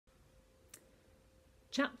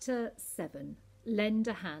Chapter 7. Lend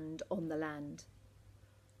a Hand on the Land.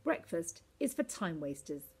 Breakfast is for time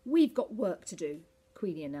wasters. We've got work to do,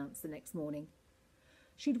 Queenie announced the next morning.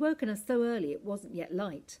 She'd woken us so early it wasn't yet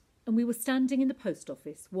light, and we were standing in the post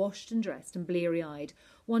office, washed and dressed and bleary-eyed,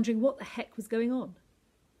 wondering what the heck was going on.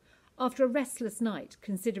 After a restless night,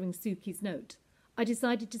 considering Suki's note, I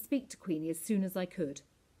decided to speak to Queenie as soon as I could.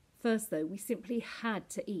 First, though, we simply had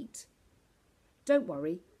to eat. Don't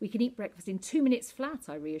worry, we can eat breakfast in 2 minutes flat,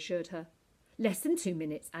 I reassured her. Less than 2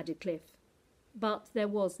 minutes, added Cliff. But there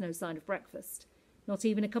was no sign of breakfast, not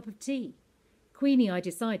even a cup of tea. Queenie, I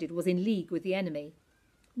decided, was in league with the enemy.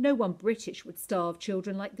 No one British would starve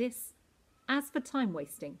children like this. As for time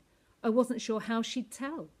wasting, I wasn't sure how she'd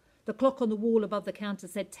tell. The clock on the wall above the counter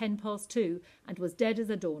said 2:10 and was dead as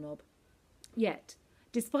a doorknob. Yet,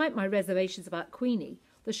 despite my reservations about Queenie,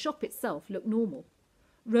 the shop itself looked normal.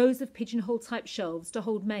 Rows of pigeonhole-type shelves to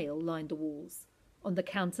hold mail lined the walls. On the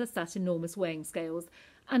counter sat enormous weighing scales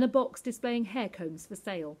and a box displaying hair combs for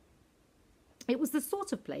sale. It was the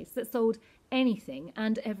sort of place that sold anything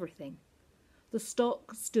and everything. The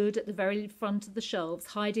stock stood at the very front of the shelves,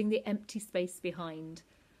 hiding the empty space behind.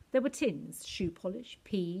 There were tins, shoe polish,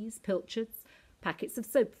 peas, pilchards, packets of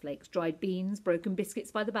soap flakes, dried beans, broken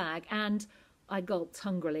biscuits by the bag, and, I gulped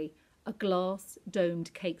hungrily, a glass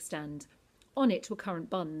domed cake stand. On it were currant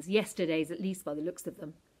buns, yesterday's at least by the looks of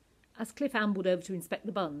them. As Cliff ambled over to inspect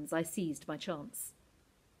the buns, I seized my chance.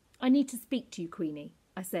 "I need to speak to you, Queenie,"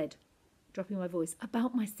 I said, dropping my voice,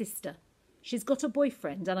 "about my sister. She's got a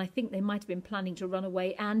boyfriend, and I think they might have been planning to run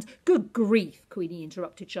away and—" "Good grief," Queenie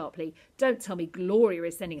interrupted sharply. "Don't tell me Gloria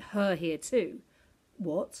is sending her here too."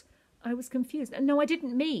 "What?" I was confused. "No, I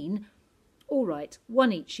didn't mean—" "All right,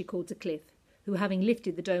 one each," she called to Cliff, who, having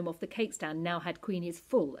lifted the dome off the cake stand, now had Queenie's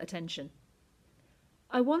full attention.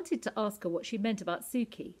 I wanted to ask her what she meant about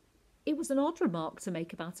Suki. It was an odd remark to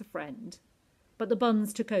make about a friend. But the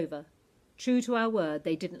buns took over. True to our word,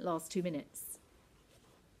 they didn't last 2 minutes.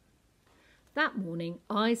 That morning,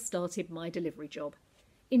 I started my delivery job.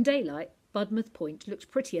 In daylight, Budmouth Point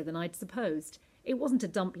looked prettier than I'd supposed. It wasn't a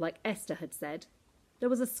dump like Esther had said. There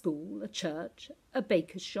was a school, a church, a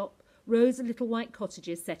baker's shop, rows of little white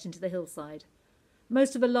cottages set into the hillside.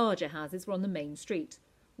 Most of the larger houses were on the main street,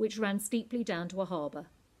 which ran steeply down to a harbour.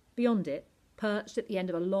 Beyond it, perched at the end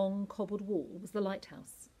of a long cobbled wall, was the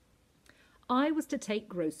lighthouse. I was to take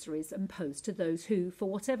groceries and post to those who, for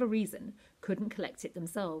whatever reason, couldn't collect it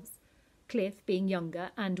themselves. Cliff, being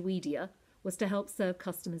younger and weedier, was to help serve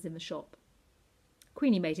customers in the shop.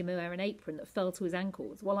 Queenie made him wear an apron that fell to his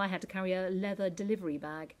ankles, while I had to carry a leather delivery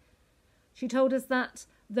bag. She told us that,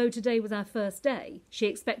 though today was our first day, she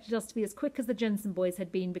expected us to be as quick as the Jensen boys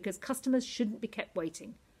had been because customers shouldn't be kept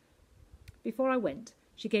waiting. Before I went,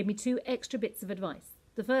 she gave me 2 extra bits of advice.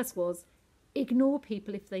 The first was, ignore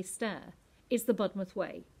people if they stare. It's the Budmouth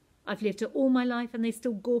way. I've lived here all my life and they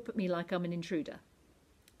still gawp at me like I'm an intruder.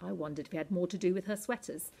 I wondered if it had more to do with her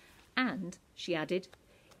sweaters. And, she added,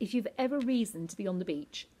 if you've ever reason to be on the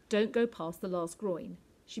beach, don't go past the last groin.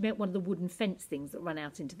 She meant one of the wooden fence things that run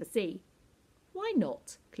out into the sea. Why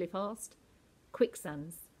not? Cliff asked.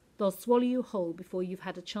 Quicksands. They'll swallow you whole before you've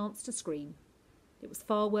had a chance to scream. It was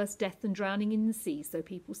far worse death than drowning in the sea, so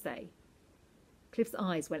people say. Cliff's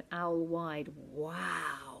eyes went owl-wide.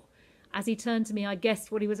 Wow! As he turned to me, I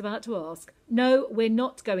guessed what he was about to ask. No, we're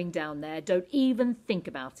not going down there. Don't even think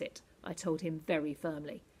about it, I told him very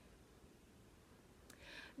firmly.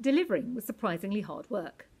 Delivering was surprisingly hard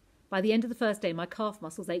work. By the end of the first day, my calf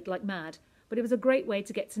muscles ached like mad, but it was a great way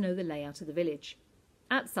to get to know the layout of the village.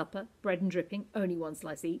 At supper, bread and dripping, only 1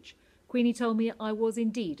 slice each, Queenie told me I was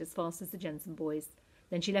indeed as fast as the Jensen boys.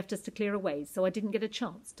 Then she left us to clear away, so I didn't get a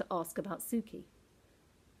chance to ask about Suki.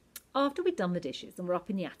 After we'd done the dishes and were up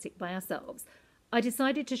in the attic by ourselves, I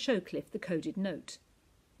decided to show Cliff the coded note.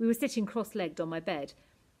 We were sitting cross-legged on my bed.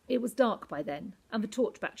 It was dark by then, and the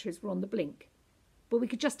torch batteries were on the blink. But we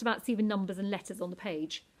could just about see the numbers and letters on the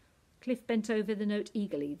page. Cliff bent over the note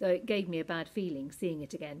eagerly, though it gave me a bad feeling seeing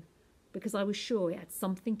it again, because I was sure it had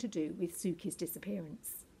something to do with Suki's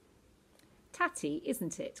disappearance. Tatty,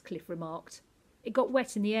 isn't it? Cliff remarked. It got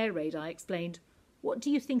wet in the air raid, I explained. What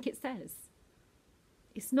do you think it says?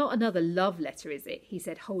 It's not another love letter, is it? He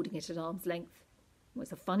said, holding it at arm's length. Well,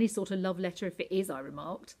 it's a funny sort of love letter if it is, I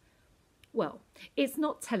remarked. Well, it's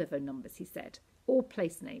not telephone numbers, he said, or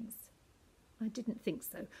place names. I didn't think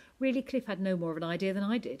so. Really, Cliff had no more of an idea than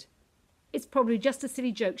I did. It's probably just a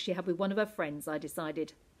silly joke she had with one of her friends, I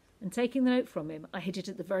decided. And taking the note from him, I hid it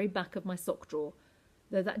at the very back of my sock drawer,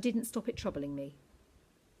 though that didn't stop it troubling me.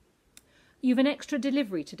 You've an extra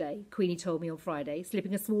delivery today, Queenie told me on Friday,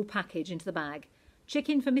 slipping a small package into the bag.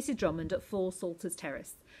 Chicken for Mrs. Drummond at 4 Salters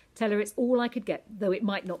Terrace. Tell her it's all I could get, though it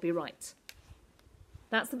might not be right.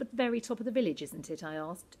 That's at the very top of the village, isn't it? I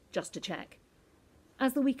asked, just to check.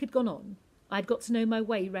 As the week had gone on, I had got to know my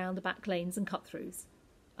way round the back lanes and cut-throughs.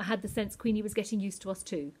 I had the sense Queenie was getting used to us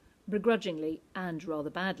too. Begrudgingly, and rather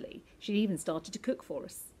badly, she'd even started to cook for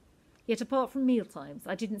us. Yet apart from mealtimes,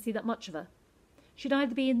 I didn't see that much of her. She'd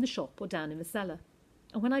either be in the shop or down in the cellar.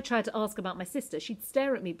 And when I tried to ask about my sister, she'd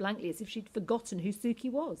stare at me blankly as if she'd forgotten who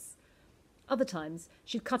Suki was. Other times,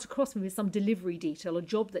 she'd cut across me with some delivery detail or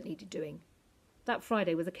job that needed doing. That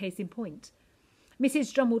Friday was a case in point.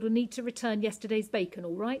 Mrs. Drummond will need to return yesterday's bacon,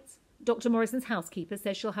 all right? Dr. Morrison's housekeeper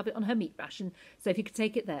says she'll have it on her meat ration, so if you could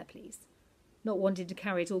take it there, please. Not wanting to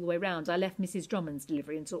carry it all the way round, I left Mrs. Drummond's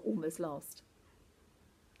delivery until almost last.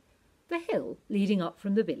 The hill leading up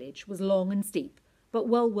from the village was long and steep, but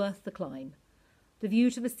well worth the climb. The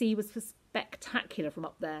view to the sea was spectacular from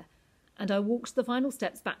up there, and I walked the final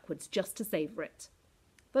steps backwards just to savour it.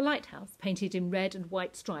 The lighthouse, painted in red and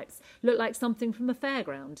white stripes, looked like something from a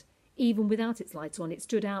fairground. Even without its light on, it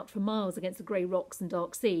stood out for miles against the grey rocks and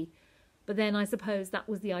dark sea. But then I suppose that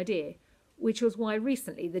was the idea, which was why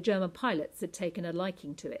recently the German pilots had taken a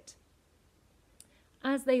liking to it.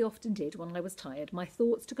 As they often did when I was tired, my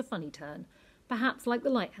thoughts took a funny turn. Perhaps, like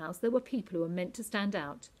the lighthouse, there were people who were meant to stand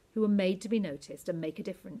out, who were made to be noticed and make a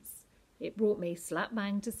difference. It brought me slap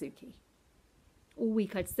bang to Suki. All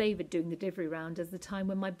week I'd savoured doing the delivery round as the time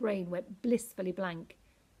when my brain went blissfully blank.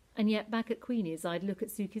 And yet back at Queenie's I'd look at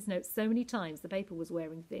Suki's notes so many times the paper was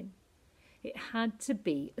wearing thin. It had to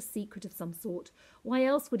be a secret of some sort. Why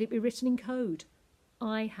else would it be written in code?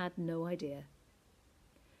 I had no idea.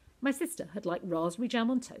 My sister had liked raspberry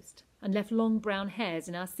jam on toast and left long brown hairs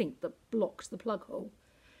in our sink that blocked the plug hole.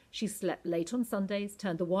 She slept late on Sundays,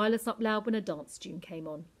 turned the wireless up loud when a dance tune came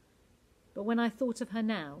on. But when I thought of her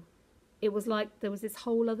now, it was like there was this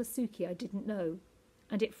whole other Suki I didn't know,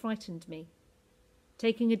 and it frightened me.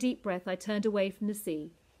 Taking a deep breath, I turned away from the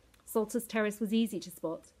sea. Salters Terrace was easy to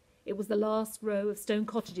spot. It was the last row of stone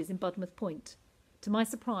cottages in Budmouth Point. To my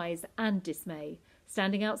surprise and dismay,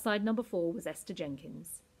 standing outside number 4 was Esther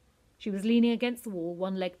Jenkins. She was leaning against the wall,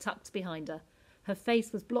 one leg tucked behind her. Her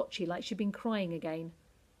face was blotchy, like she'd been crying again.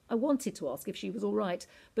 I wanted to ask if she was all right,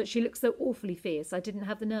 but she looked so awfully fierce I didn't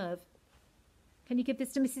have the nerve. "Can you give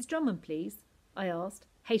this to Mrs. Drummond, please?" I asked,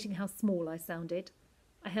 hating how small I sounded.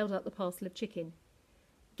 I held out the parcel of chicken.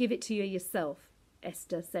 "Give it to you yourself,"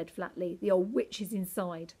 Esther said flatly. "The old witch is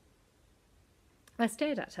inside." I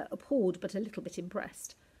stared at her, appalled but a little bit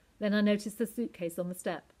impressed. Then I noticed the suitcase on the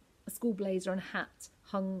step. A school blazer and a hat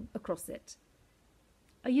hung across it.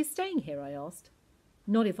 "Are you staying here?" I asked.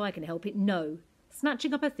 "Not if I can help it, no."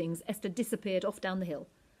 Snatching up her things, Esther disappeared off down the hill.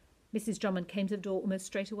 Mrs. Drummond came to the door almost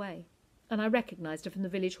straight away, and I recognised her from the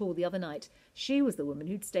village hall the other night. She was the woman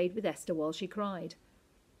who'd stayed with Esther while she cried.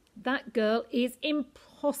 "That girl is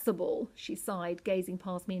impossible," she sighed, gazing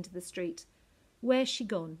past me into the street. "Where's she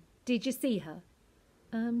gone? Did you see her?"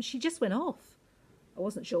 She just went off." I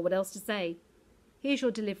wasn't sure what else to say. "Here's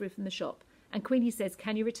your delivery from the shop, and Queenie says,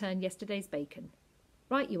 can you return yesterday's bacon?"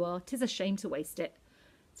 "Right you are. 'Tis a shame to waste it."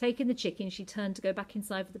 Taking the chicken, she turned to go back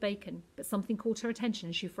inside for the bacon, but something caught her attention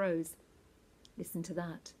and she froze. "Listen to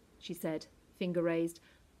that," she said, finger raised.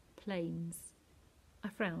 "Planes." I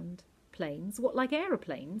frowned. "Planes? What, like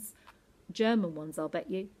aeroplanes?" "German ones, I'll bet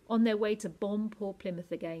you, on their way to bomb poor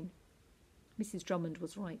Plymouth again." Mrs. Drummond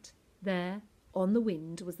was right. There, on the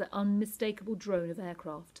wind, was the unmistakable drone of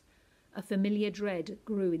aircraft. A familiar dread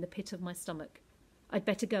grew in the pit of my stomach. "I'd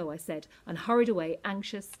better go," I said, and hurried away,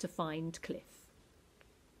 anxious to find Cliff.